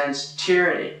represents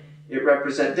tyranny. It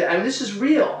represents, and this is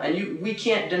real, and we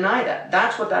can't deny that.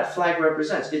 That's what that flag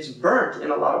represents. It's burnt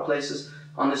in a lot of places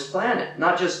on this planet,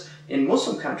 not just in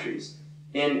Muslim countries,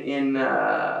 in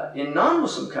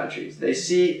non-Muslim countries. They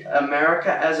see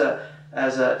America as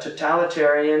a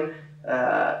totalitarian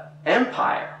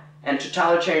empire, and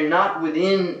totalitarian not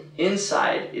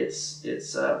inside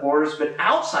its borders, but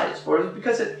outside its borders,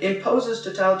 because it imposes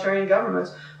totalitarian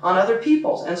governments on other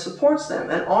peoples and supports them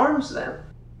and arms them.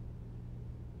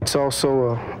 It's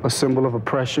also a symbol of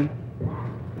oppression,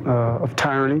 of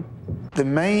tyranny. The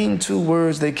main two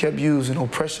words they kept using,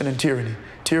 oppression and tyranny.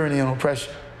 Tyranny and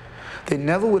oppression. They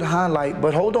never would highlight,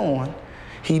 but hold on,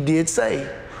 he did say,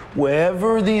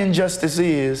 wherever the injustice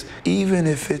is, even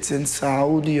if it's in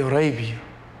Saudi Arabia,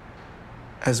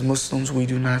 as Muslims, we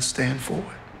do not stand for it.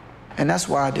 And that's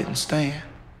why I didn't stand.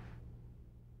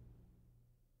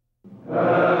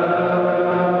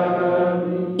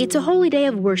 It's a holy day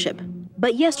of worship.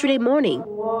 But yesterday morning,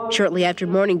 shortly after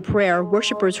morning prayer,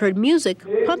 worshipers heard music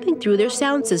pumping through their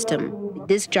sound system.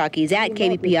 Disc jockeys at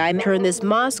KBPI turned this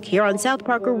mosque here on South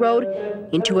Parker Road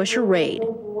into a charade,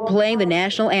 playing the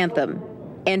national anthem,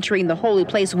 entering the holy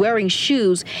place wearing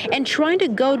shoes, and trying to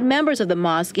goad members of the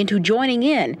mosque into joining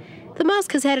in. The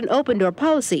mosque has had an open-door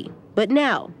policy, but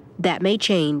now that may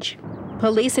change.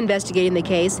 Police investigating the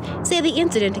case say the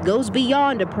incident goes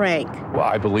beyond a prank. Well,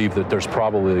 I believe that there's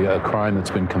probably a crime that's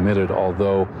been committed,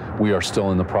 although we are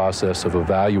still in the process of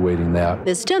evaluating that.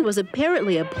 The stunt was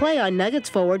apparently a play on Nuggets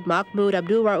forward Mahmoud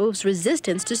Abdul Rauf's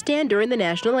resistance to stand during the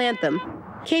national anthem.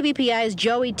 KBPI's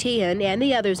Joey Tian and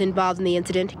the others involved in the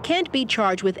incident can't be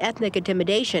charged with ethnic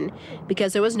intimidation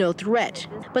because there was no threat.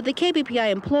 But the KBPI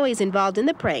employees involved in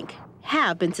the prank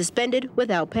have been suspended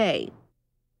without pay.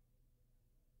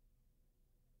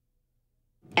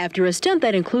 After a stunt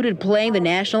that included playing the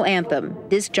national anthem,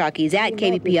 disc jockeys at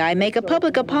KBPI make a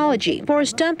public apology for a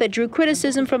stunt that drew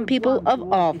criticism from people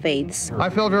of all faiths. I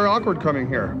felt very awkward coming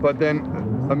here, but then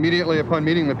immediately upon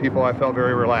meeting the people, I felt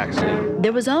very relaxed.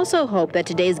 There was also hope that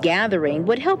today's gathering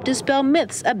would help dispel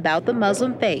myths about the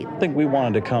Muslim faith. I think we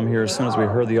wanted to come here as soon as we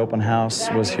heard the open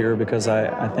house was here because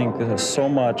I think there's so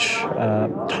much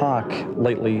talk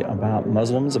lately about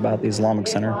Muslims, about the Islamic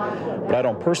Center, but I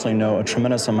don't personally know a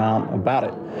tremendous amount about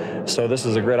it. So this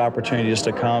is a great opportunity just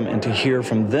to come and to hear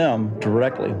from them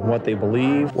directly what they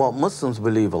believe. Well, Muslims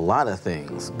believe a lot of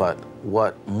things, but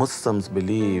what Muslims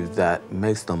believe that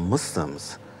makes them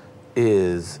Muslims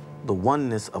is the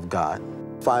oneness of God,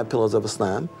 5 pillars of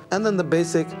Islam, and then the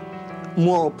basic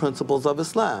moral principles of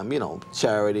Islam,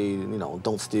 charity,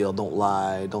 don't steal, don't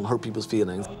lie, don't hurt people's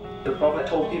feelings. The Prophet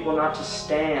told people not to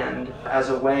stand as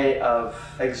a way of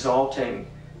exalting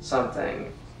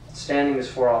something. Standing is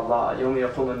for Allah.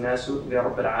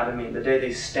 The day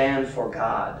they stand for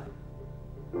God.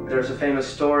 There's a famous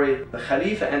story. The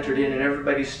Khalifa entered in and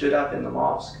everybody stood up in the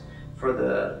mosque for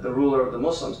the ruler of the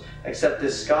Muslims, except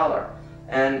this scholar.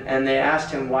 And they asked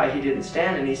him why he didn't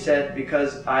stand, and he said,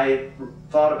 because I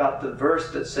thought about the verse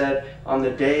that said, on the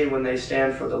day when they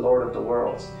stand for the Lord of the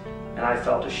worlds, and I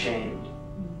felt ashamed.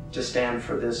 to stand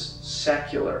for this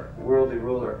secular, worldly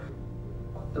ruler.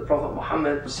 The Prophet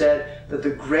Muhammad said that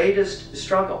the greatest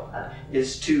struggle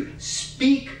is to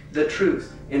speak the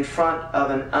truth in front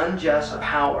of an unjust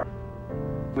power.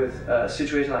 With a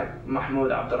situation like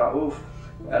Mahmoud Abdul Rauf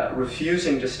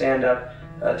refusing to stand up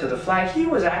to the flag, he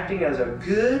was acting as a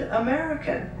good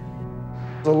American.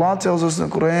 Allah tells us in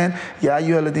the Quran, Ya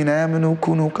ayyuhalladhina amanu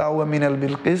kunu qawwamina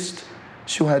bil qist,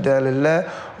 shuhada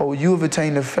lillah. Oh, you have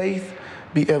attained the faith,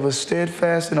 be ever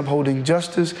steadfast in upholding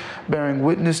justice, bearing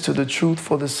witness to the truth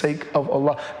for the sake of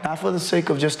Allah. Not for the sake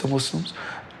of just the Muslims,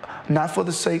 not for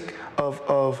the sake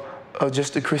of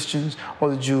just the Christians or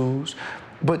the Jews,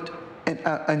 but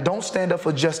and don't stand up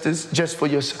for justice just for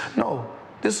yourself. No,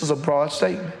 this is a broad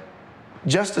statement.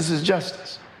 Justice is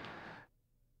justice.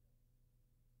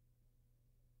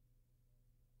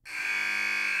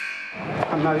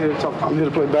 I'm not here to talk. I'm here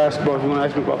to play basketball. If you want to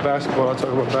ask me about basketball, I'll talk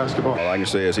about basketball. All I can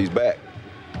say is he's back,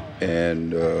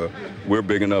 and we're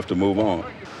big enough to move on.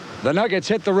 The Nuggets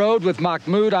hit the road with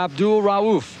Mahmoud Abdul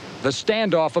Rauf. The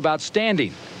standoff about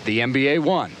standing. The NBA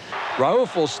won.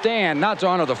 Rauf will stand not to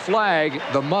honor the flag.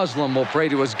 The Muslim will pray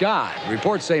to his God.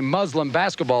 Reports say Muslim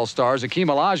basketball stars Hakeem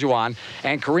Olajuwon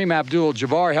and Kareem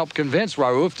Abdul-Jabbar helped convince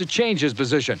Rauf to change his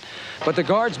position. But the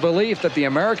guard's belief that the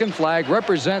American flag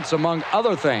represents, among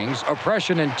other things,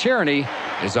 oppression and tyranny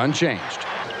is unchanged.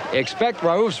 Expect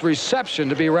Rauf's reception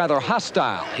to be rather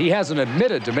hostile. He hasn't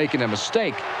admitted to making a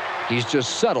mistake. He's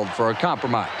just settled for a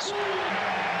compromise.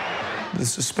 The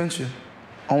suspension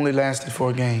only lasted for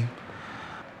a game.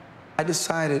 I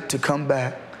decided to come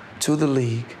back to the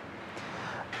league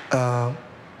to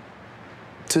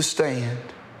stand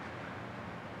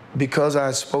because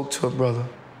I spoke to a brother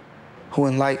who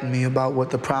enlightened me about what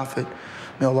the Prophet,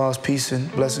 may Allah's peace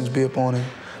and blessings be upon him,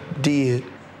 did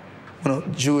when a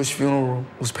Jewish funeral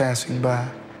was passing by.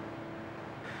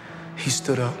 He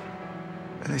stood up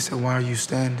and they said, "Why are you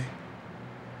standing?"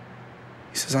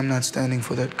 He says, "I'm not standing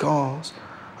for that cause.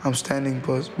 I'm standing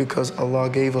because Allah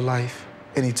gave a life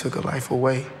and he took a life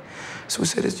away." So he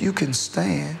said, you can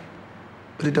stand,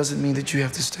 but it doesn't mean that you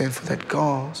have to stand for that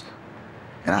cause.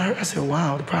 And I said,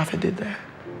 wow, the Prophet did that.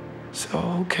 So,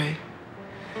 okay.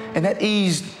 And that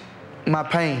eased my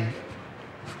pain.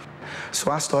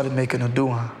 So I started making a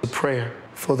dua, a prayer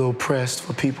for the oppressed,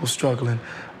 for people struggling,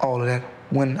 all of that,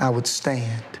 when I would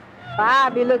stand.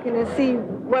 I'll be looking to see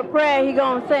what prayer he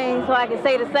gonna sing so I can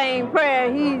say the same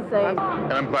prayer he said.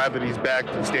 And I'm glad that he's back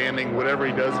to standing. Whatever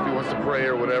he does, if he wants to pray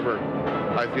or whatever,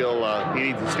 I feel he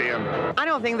needs to stand. I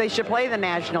don't think they should play the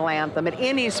national anthem at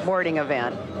any sporting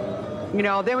event. You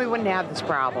know, then we wouldn't have this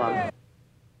problem.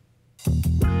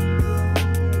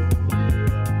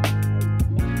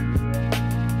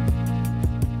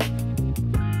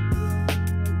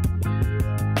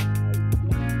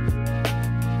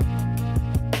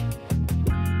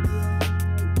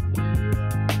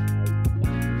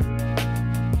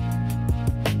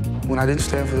 When I didn't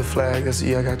stand for the flag, that's the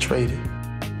year I got traded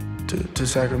to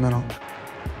Sacramento.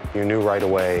 You knew right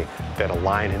away that a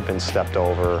line had been stepped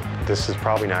over. This is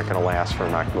probably not going to last for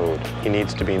Mahmoud. He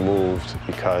needs to be moved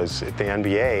because the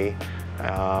NBA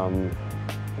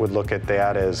would look at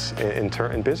that as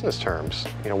in business terms.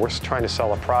 You know, we're trying to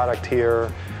sell a product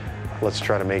here. Let's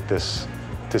try to make this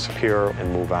disappear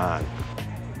and move on.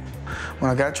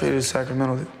 When I got traded to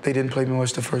Sacramento, they didn't play me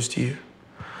much the first year.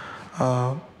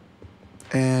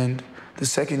 And the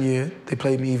second year, they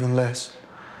played me even less.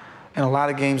 And a lot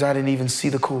of games, I didn't even see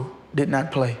the court, did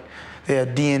not play. They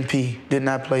had DNP, did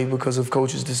not play because of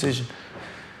coach's decision.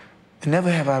 And never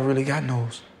have I really gotten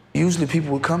those. Usually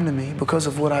people would come to me because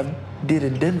of what I did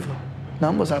in Denver.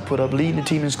 Numbers I put up, leading the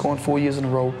team and scoring 4 years in a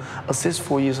row, assists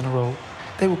 4 years in a row.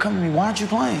 They would come to me, why aren't you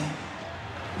playing?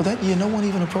 Well, that year, no one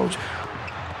even approached.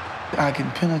 I can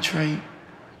penetrate.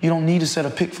 You don't need to set a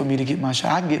pick for me to get my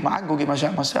shot. I can go get my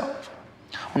shot myself.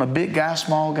 On a big guy,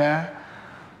 small guy.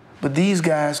 But these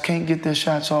guys can't get their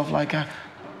shots off like I.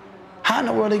 How in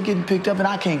the world are they getting picked up and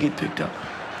I can't get picked up?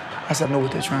 I said, I know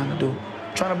what they're trying to do.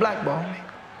 Trying to blackball me.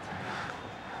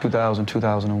 2000,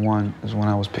 2001 is when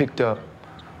I was picked up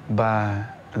by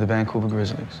the Vancouver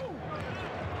Grizzlies.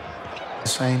 The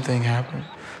same thing happened.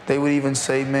 They would even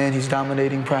say, man, he's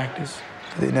dominating practice.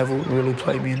 They never would really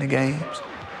play me in the games.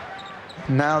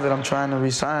 Now that I'm trying to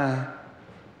resign,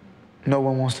 no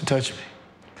one wants to touch me.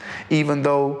 Even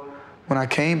though when I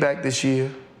came back this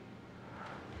year,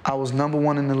 I was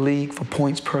 #1 in the league for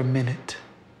points per minute.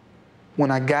 When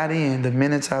I got in, the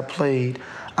minutes I played,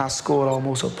 I scored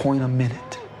almost a point a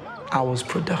minute. I was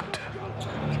productive.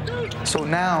 So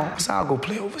now, I'll go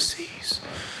play overseas,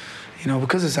 you know,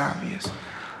 because it's obvious.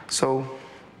 So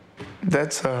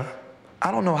that's, I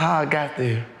don't know how I got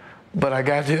there, but I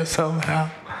got there somehow.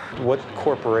 What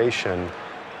corporation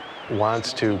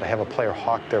wants to have a player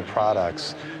hawk their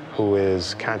products who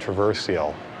is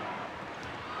controversial?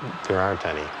 There aren't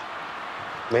any.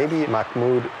 Maybe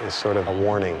Mahmoud is sort of a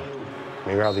warning.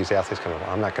 Maybe all these athletes come,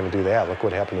 I'm not going to do that. Look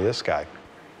what happened to this guy.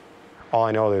 All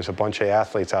I know, there's a bunch of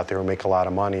athletes out there who make a lot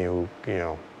of money who, you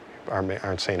know,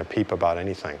 aren't saying a peep about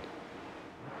anything.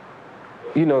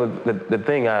 You know, the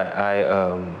thing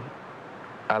I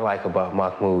like about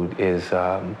Mahmoud is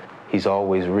he's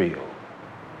always real.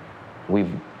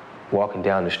 We've walking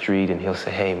down the street and he'll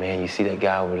say, hey man, you see that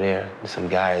guy over there? Some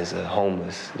guy is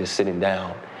homeless, just sitting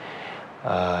down.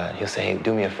 He'll say, hey,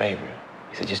 do me a favor.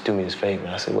 He said, just do me this favor.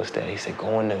 And I said, what's that? He said,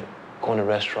 go in the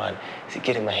restaurant. He said,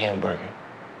 get him a hamburger.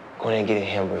 Go in there and get him a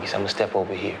hamburger. He said, I'm gonna step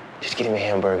over here. Just get him a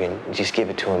hamburger and just give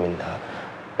it to him and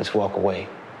let's walk away.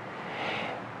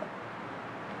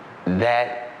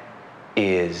 That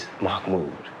is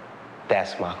Mahmoud.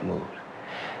 That's Mahmoud.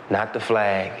 Not the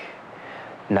flag,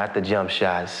 not the jump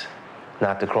shots,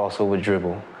 not the crossover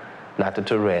dribble, not the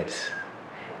Tourette's.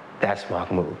 That's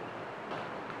Mahmoud.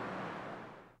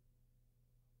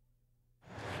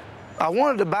 I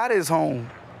wanted to buy this home,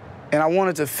 and I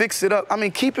wanted to fix it up. I mean,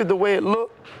 keep it the way it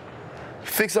looked,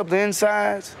 fix up the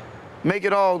insides, make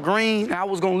it all green. And I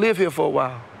was gonna live here for a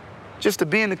while, just to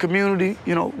be in the community,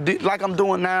 you know, like I'm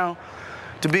doing now,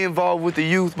 to be involved with the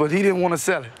youth, but he didn't want to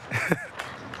sell it.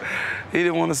 He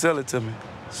didn't want to sell it to me,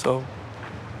 so,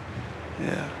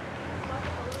 yeah.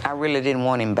 I really didn't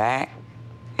want him back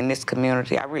in this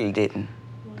community. I really didn't.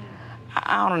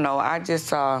 I don't know, I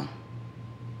just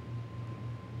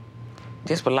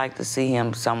would like to see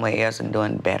him somewhere else and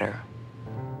doing better.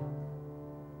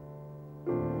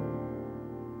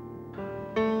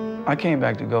 I came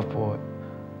back to Gulfport.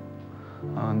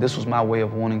 This was my way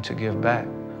of wanting to give back.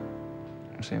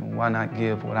 I'm saying, why not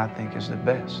give what I think is the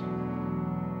best?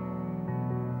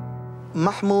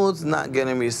 Mahmoud's not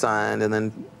getting re-signed and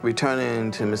then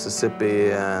returning to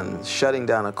Mississippi and shutting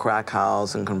down a crack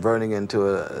house and converting into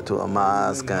a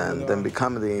mosque and then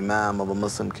becoming the imam of a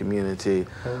Muslim community.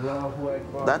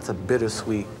 That's a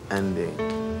bittersweet ending.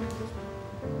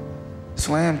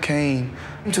 Islam came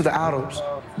to the Arabs,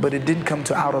 but it didn't come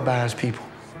to Arabized people.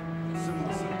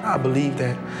 I believe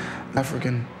that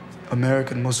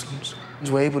African-American Muslims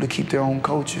were able to keep their own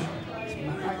culture.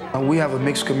 We have a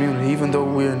mixed community. Even though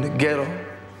we're in the ghetto,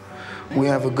 we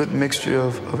have a good mixture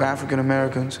of African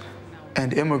Americans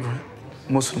and immigrant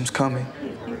Muslims coming.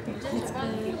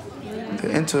 The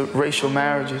interracial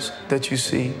marriages that you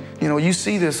see, you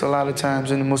see this a lot of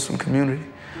times in the Muslim community.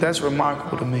 That's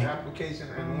remarkable to me.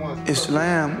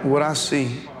 Islam, what I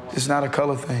see, is not a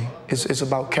color thing. It's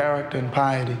about character and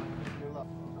piety.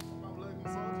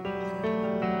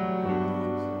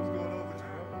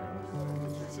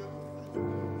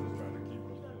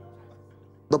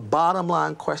 The bottom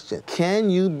line question, can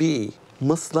you be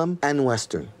Muslim and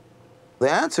Western?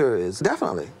 The answer is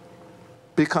definitely,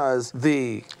 because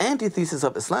the antithesis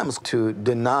of Islam is to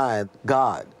deny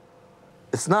God.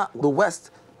 It's not the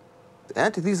West. The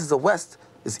antithesis of West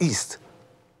is East.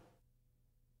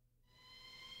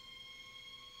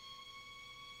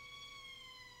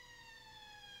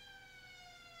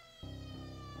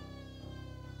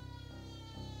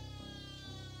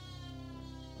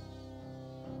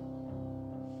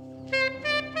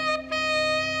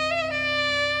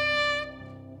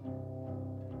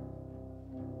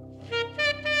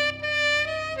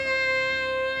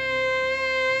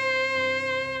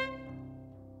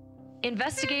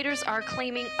 Investigators are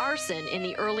claiming arson in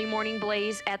the early morning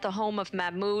blaze at the home of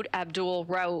Mahmoud Abdul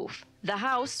Rauf. The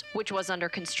house, which was under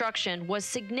construction, was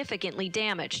significantly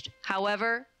damaged.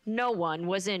 However, no one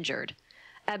was injured.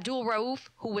 Abdul Rauf,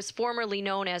 who was formerly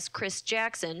known as Chris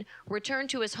Jackson, returned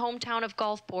to his hometown of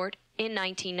Gulfport in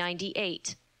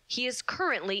 1998. He is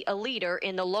currently a leader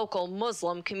in the local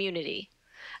Muslim community.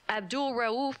 Abdul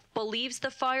Rauf believes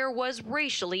the fire was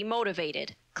racially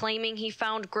motivated, claiming he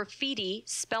found graffiti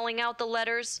spelling out the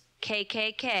letters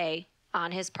KKK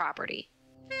on his property.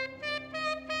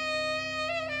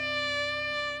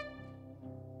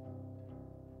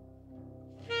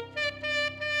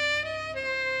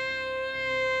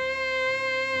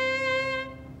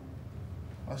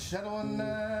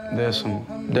 There's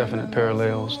some definite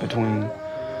parallels between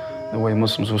the way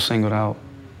Muslims were singled out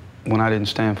when I didn't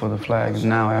stand for the flag and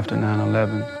now after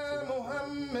 9/11.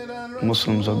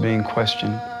 Muslims are being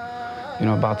questioned,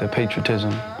 about their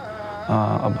patriotism,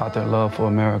 about their love for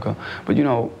America. But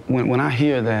when I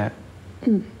hear that,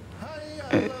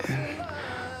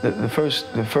 the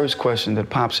first question that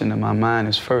pops into my mind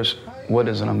is first, what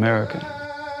is an American?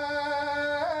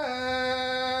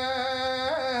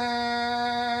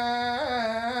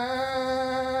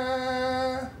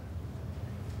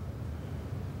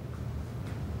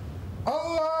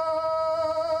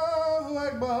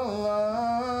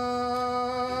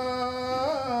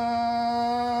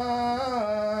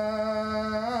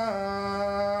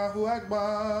 Akbar.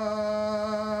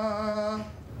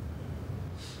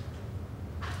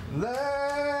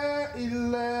 La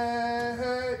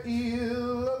ilaha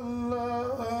illallah.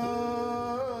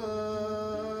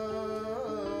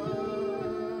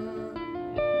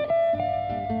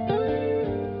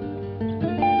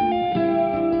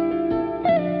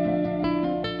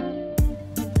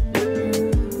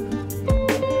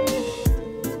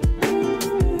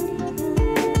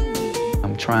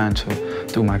 I'm trying to,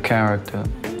 through my character,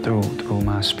 through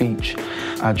my speech,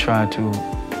 I try to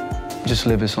just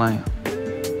live Islam.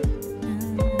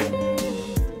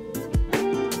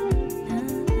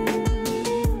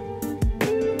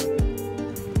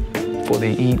 Before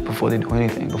they eat, before they do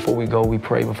anything, before we go, we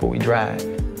pray, before we drive.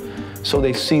 So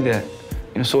they see that,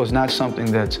 so it's not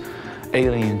something that's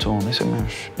alien to them. They say, man,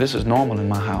 this is normal in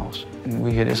my house. And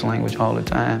we hear this language all the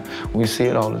time. We see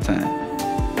it all the time.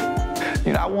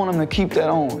 I want them to keep that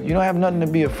on. You don't have nothing to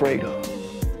be afraid of.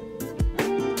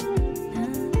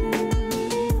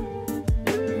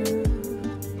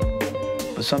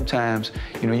 But sometimes,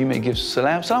 you may give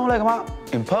salam alaikum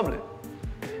in public,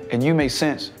 and you may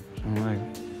sense,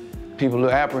 people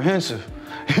look apprehensive,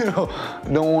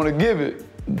 don't want to give it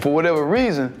for whatever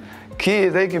reason.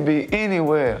 Kids, they can be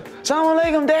anywhere. Salam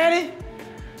alaikum, daddy.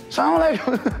 Salam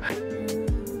alaikum.